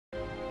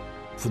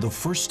For the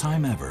first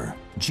time ever,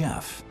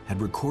 Jeff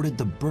had recorded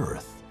the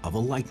birth of a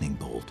lightning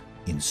bolt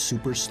in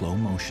super slow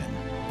motion.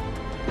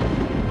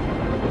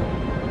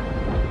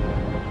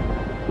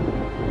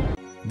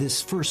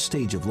 This first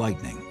stage of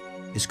lightning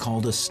is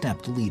called a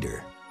stepped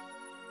leader.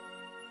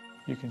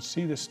 You can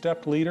see the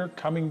stepped leader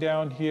coming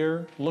down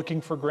here,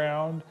 looking for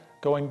ground,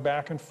 going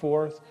back and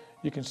forth.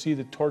 You can see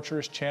the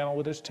tortuous channel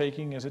that it's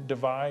taking as it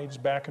divides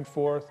back and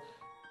forth.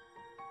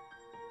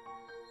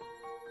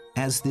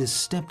 As this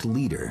stepped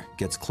leader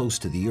gets close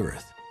to the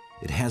Earth,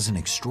 it has an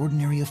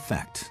extraordinary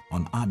effect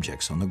on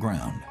objects on the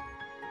ground.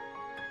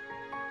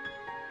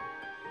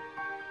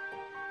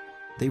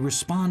 They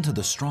respond to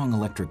the strong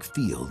electric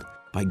field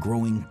by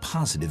growing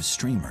positive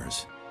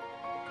streamers.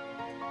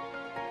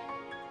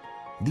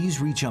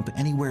 These reach up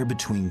anywhere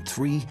between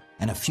 3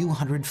 and a few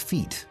hundred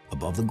feet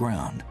above the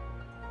ground,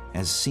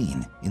 as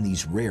seen in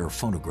these rare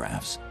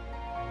photographs.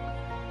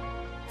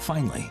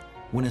 Finally,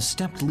 when a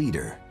stepped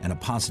leader and a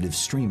positive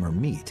streamer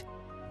meet,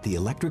 the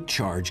electric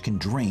charge can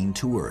drain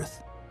to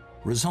Earth,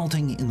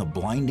 resulting in the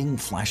blinding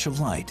flash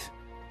of light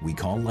we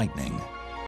call lightning.